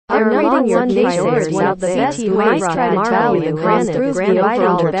There are rating your naysayers out the best who might try to tell you granite the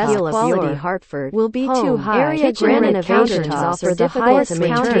overall best quality Hartford will be too high. Area granite countertops offer the highest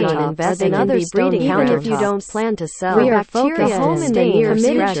return on investment in other breeding even if you countertops. don't plan to sell. We are focused home in the near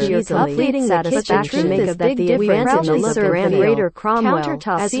future, completing satisfaction make of that the advantage of greater Cromwell,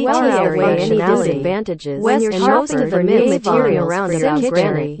 as well as outweigh any disadvantages. When you're most of the material around about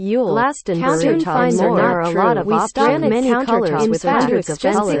granite, Glastonbury finds more. there are a lot of We stock many colors with hundreds of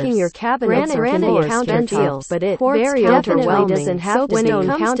just colors. picking your cabinets or Granite countertops, but it very overwhelming. doesn't have to when be. it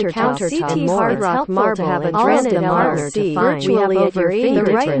comes to CT hard rock marble to have a granite granite to find. virtually at your fingertips.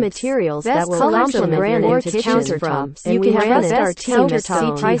 The right materials that will complement granite your countertops. You can trust our team at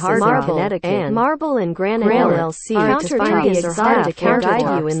CT Marble and Marble and Granite LLC to find the exotic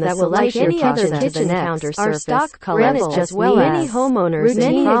countertops that will like any other kitchen counter Our surface. stock Granite as well many as homeowners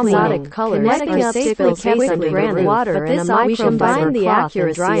many exotic exotic colors connecting are up to safely fill kept under granite water and a combine the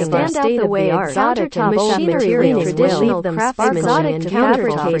accuracy of our state-of-the-art exotic machinery traditional craftsmanship to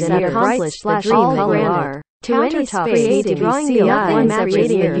fabricate and accomplish the dream color. To any space, drawing the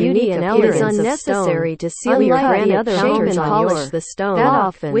creating a beauty and elegance is unnecessary to seal your granite other shape and polish the stone. That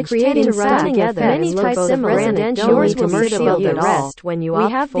often, which tend to run together many types of residential and commercial. The rest when you opt for.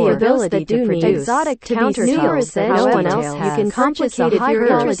 We have the ability to produce exotic countertops that no one else has. You can complicated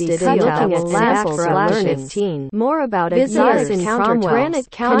high-quality looking at samples for learning. 15. More about Visitors exotic in granite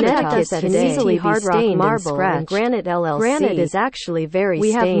countertops can easily hard rock stained marble and Granite LLC. Granite is actually very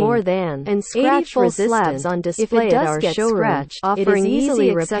We have stained more than and scratch resistant. on If display it at does our get showroom, scratched, offering it is easily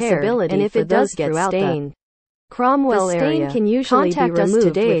easy accessibility and if for it does those get throughout stained. the Cromwell The stain area. can usually be Contact us removed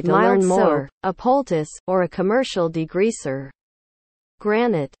today with to learn mild more. soap, A poultice, or a commercial degreaser.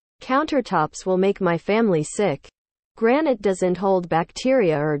 Granite countertops will make my family sick. Granite doesn't hold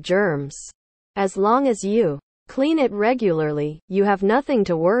bacteria or germs. As long as you clean it regularly, you have nothing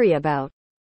to worry about.